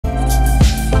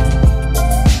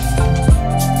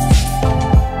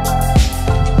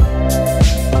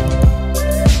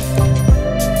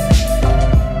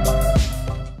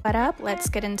up? Let's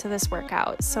get into this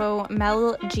workout. So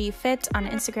Mel G Fit on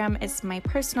Instagram is my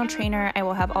personal trainer. I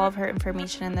will have all of her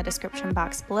information in the description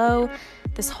box below.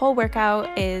 This whole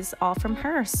workout is all from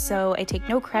her, so I take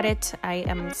no credit. I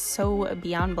am so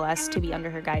beyond blessed to be under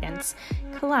her guidance.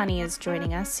 Kalani is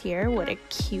joining us here. What a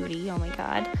cutie, oh my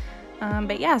god.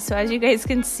 But yeah, so as you guys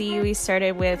can see, we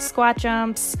started with squat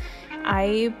jumps.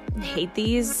 I hate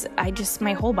these.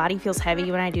 My whole body feels heavy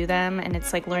when I do them, and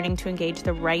it's like learning to engage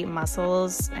the right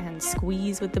muscles and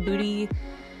squeeze with the booty.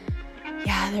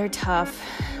 Yeah, they're tough.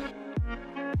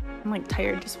 I'm like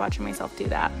tired just watching myself do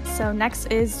that. So next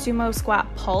is sumo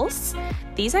squat pulse.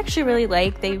 These actually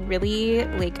they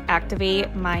really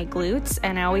activate my glutes,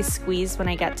 and I always squeeze when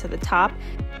I get to the top.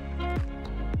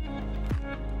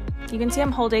 You can see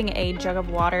I'm holding a jug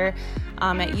of water.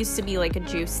 It used to be like a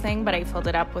juice thing, but I filled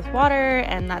it up with water,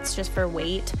 and that's just for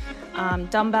weight.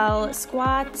 Dumbbell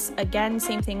squats, again,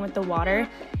 same thing with the water.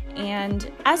 And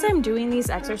as I'm doing these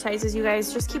exercises, you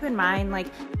guys, just keep in mind, like,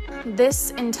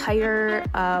 this entire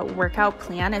workout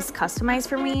plan is customized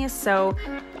for me. So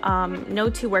no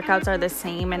two workouts are the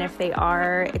same, and if they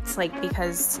are, it's like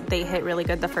because they hit really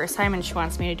good the first time and she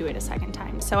wants me to do it a second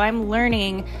time. So I'm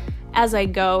learning as I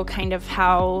go kind of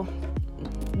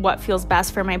what feels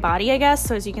best for my body, I guess.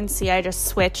 So as you can see, I just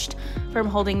switched from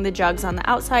holding the jugs on the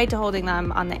outside to holding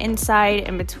them on the inside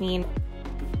in between.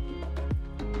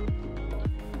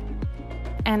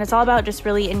 And it's all about just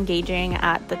really engaging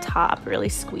at the top, really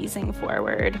squeezing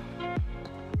forward.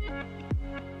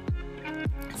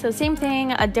 So same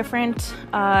thing, a different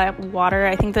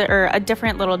water, or a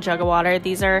different little jug of water.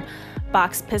 These are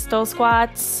box pistol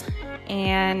squats,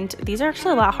 and these are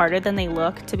actually a lot harder than they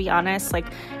look, to be honest. Like,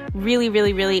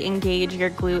 really engage your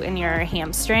glute and your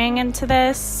hamstring into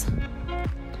this.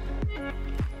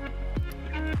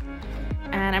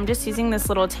 And I'm just using this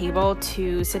little table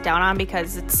to sit down on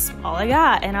because it's all I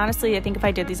got. And honestly, I think if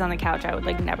I did these on the couch, I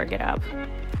would never get up.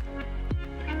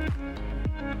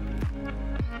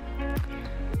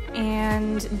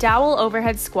 And dowel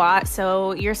overhead squat.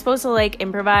 So you're supposed to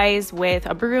improvise with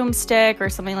a broomstick or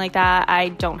something like that. I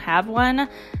don't have one.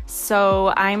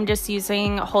 So I'm just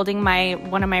holding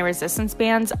one of my resistance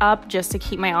bands up just to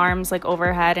keep my arms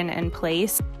overhead and in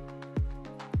place.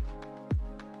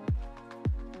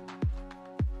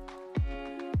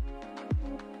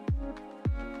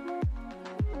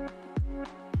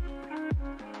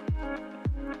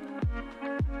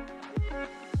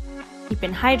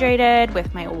 Keeping hydrated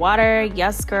with my water.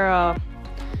 Yes, girl.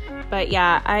 But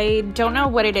yeah, I don't know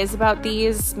what it is about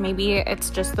these. Maybe it's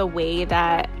just the way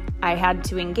that I had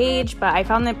to engage, but I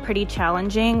found it pretty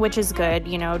challenging, which is good.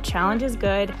 You know, challenge is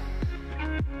good.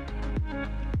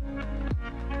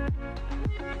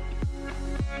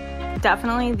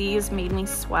 Definitely these made me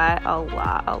sweat a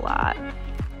lot.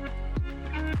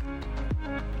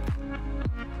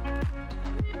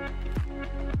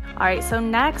 All right, so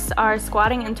next are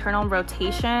squatting internal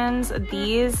rotations.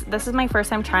 This is my first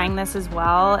time trying this as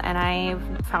well, and I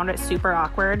found it super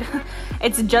awkward.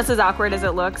 It's just as awkward as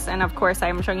it looks, and of course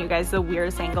I'm showing you guys the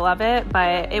weirdest angle of it,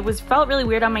 but it felt really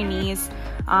weird on my knees.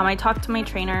 I talked to my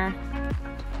trainer,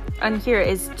 and here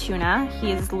is Tuna. He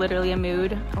is literally a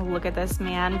mood. Oh, look at this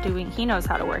man he knows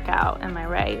how to work out. Am I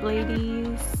right,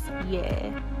 ladies?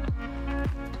 Yeah.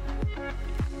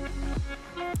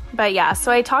 But yeah,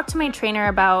 so I talked to my trainer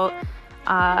about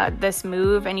this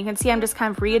move, and you can see I'm just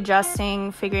kind of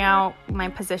readjusting, figuring out my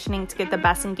positioning to get the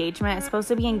best engagement. It's supposed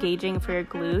to be engaging for your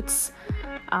glutes,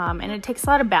 and it takes a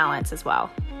lot of balance as well.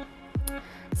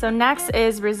 So next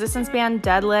is resistance band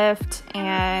deadlift,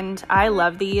 and I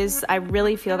love these. I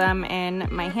really feel them in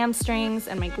my hamstrings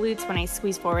and my glutes when I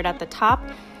squeeze forward at the top.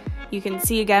 You can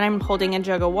see again I'm holding a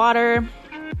jug of water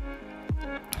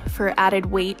for added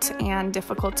weight and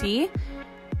difficulty.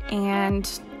 And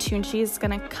Tunchi is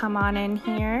gonna come on in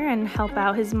here and help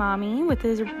out his mommy with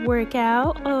his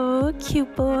workout. Oh,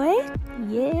 cute boy.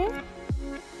 Yeah.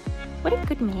 What a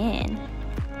good man.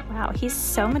 Wow, he's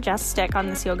so majestic on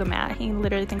this yoga mat. He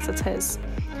literally thinks it's his.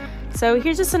 So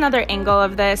here's just another angle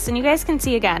of this. And you guys can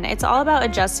see again, it's all about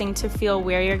adjusting to feel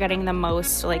where you're getting the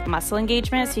most muscle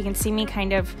engagement. So you can see me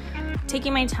kind of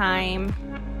taking my time.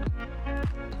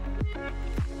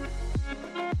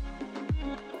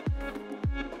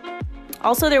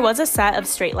 Also, there was a set of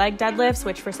straight leg deadlifts,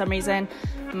 which for some reason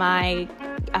I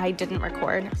didn't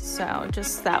record. So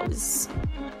just that was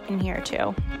in here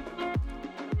too.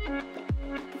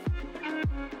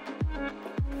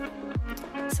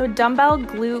 So dumbbell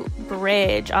glute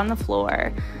bridge on the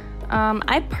floor.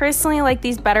 I personally like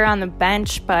these better on the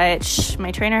bench, but my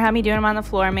trainer had me doing them on the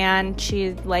floor, man.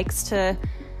 She likes to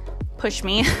push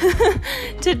me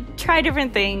to try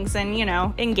different things and, you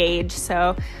know, engage.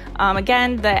 So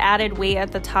again, the added weight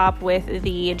at the top with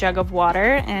the jug of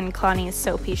water, and Kalani is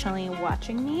so patiently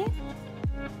watching me.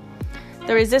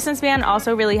 The resistance band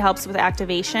also really helps with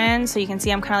activation. So you can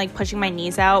see I'm kind of like pushing my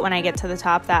knees out when I get to the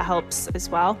top. That helps as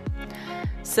well.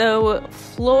 So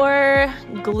floor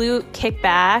glute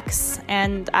kickbacks,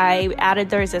 and I added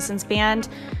the resistance band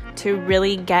to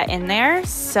really get in there.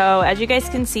 So as you guys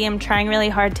can see, I'm trying really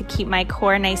hard to keep my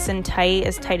core nice and tight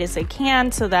as I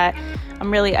can, so that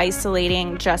I'm really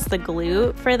isolating just the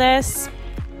glute for this.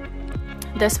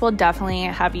 This will definitely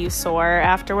have you sore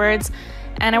afterwards.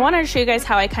 And I wanted to show you guys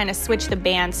how I kind of switch the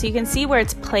band. So you can see where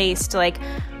it's placed, like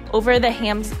over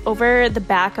the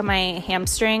back of my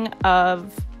hamstring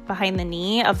of behind the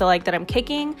knee of the leg that I'm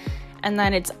kicking, and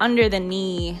then it's under the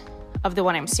knee of the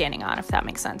one I'm standing on, if that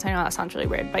makes sense. I know that sounds really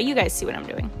weird, but you guys see what I'm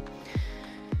doing.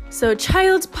 So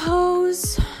child's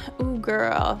pose. Ooh,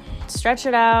 girl. Stretch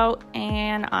it out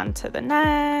and on to the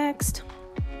next.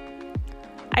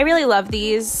 I really love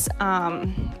these.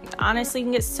 Honestly, you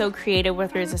can get so creative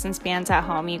with resistance bands at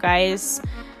home, you guys.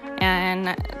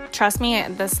 And trust me,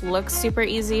 this looks super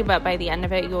easy, but by the end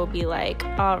of it, you will be like,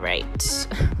 all right.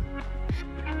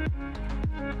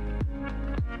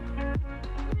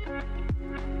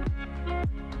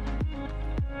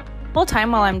 The whole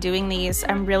time while I'm doing these,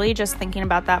 I'm really just thinking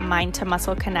about that mind to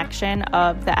muscle connection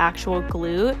of the actual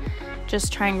glute.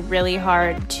 Just trying really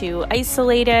hard to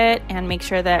isolate it and make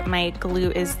sure that my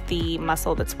glute is the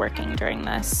muscle that's working during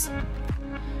this.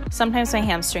 Sometimes my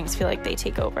hamstrings feel like they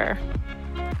take over.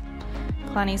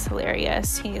 Kalani's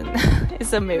hilarious. He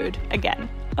is a mood. Again,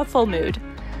 a full mood.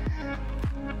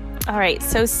 All right,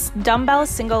 so dumbbell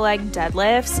single leg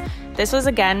deadlifts. This was,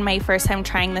 again, my first time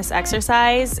trying this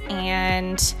exercise,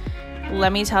 and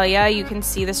let me tell you, you can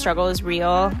see the struggle is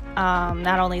real.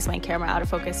 Not only is my camera out of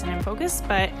focus and in focus,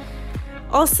 but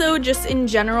also just in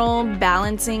general,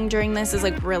 balancing during this is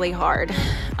like really hard.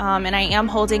 And I am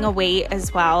holding a weight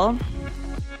as well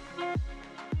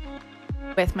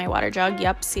with my water jug.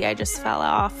 Yep, see, I just fell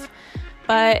off.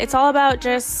 But it's all about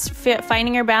just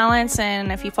finding your balance,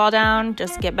 and if you fall down,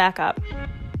 just get back up.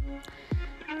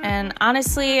 And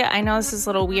honestly, I know this is a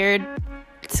little weird.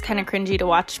 It's kind of cringy to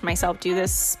watch myself do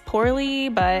this poorly,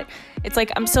 but it's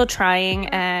like I'm still trying,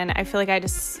 and I feel like I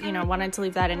just, you know, wanted to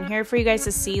leave that in here for you guys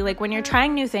to see. Like, when you're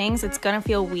trying new things, it's gonna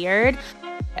feel weird.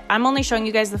 I'm only showing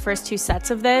you guys the first 2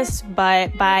 sets of this,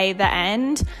 but by the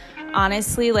end,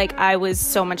 honestly, like, I was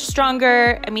so much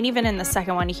stronger. I mean, even in the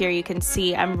second one here, you can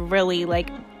see I'm really like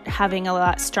having a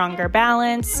lot stronger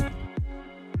balance.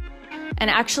 And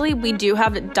actually, we do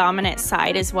have a dominant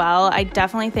side as well. I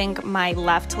definitely think my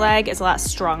left leg is a lot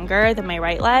stronger than my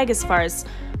right leg as far as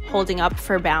holding up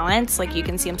for balance. Like, you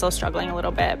can see I'm still struggling a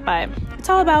little bit, but it's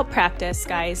all about practice,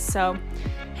 guys. So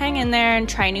hang in there and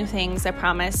try new things, I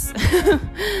promise.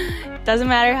 Doesn't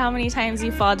matter how many times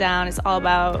you fall down. It's all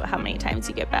about how many times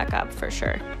you get back up, for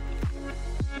sure.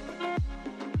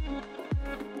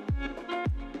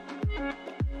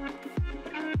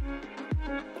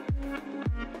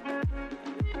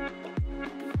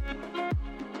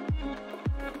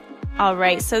 All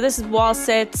right, so this is wall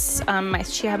sits.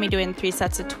 She had me doing 3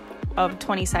 sets of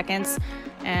 20 seconds.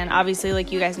 And obviously,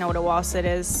 like, you guys know what a wall sit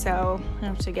is, so I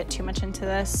don't have to get too much into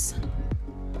this.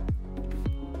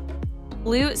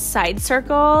 Glute side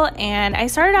circle, and I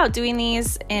started out doing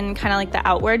these in kind of like the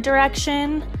outward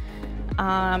direction.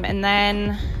 And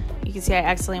then you can see I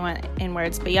accidentally went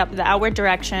inwards, but yep, the outward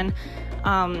direction.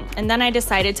 And then I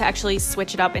decided to actually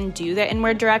switch it up and do the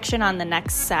inward direction on the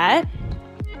next set.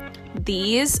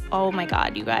 These, oh my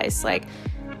god, you guys, like,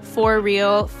 for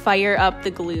real, fire up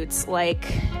the glutes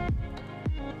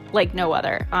like no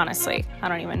other, honestly.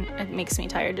 It makes me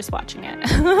tired just watching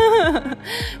it.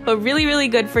 But really, really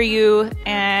good for you.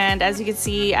 And as you can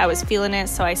see, I was feeling it,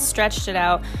 so I stretched it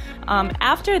out.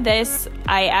 After this,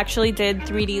 I actually did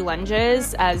 3D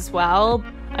lunges as well.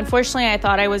 Unfortunately, I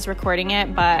thought I was recording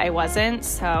it, but I wasn't,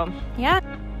 so yeah.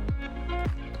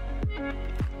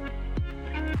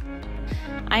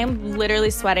 I am literally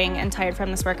sweating and tired from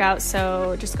this workout,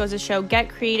 so just goes to show, get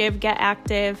creative, get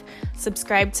active,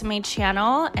 subscribe to my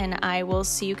channel, and I will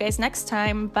see you guys next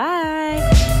time.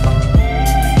 Bye!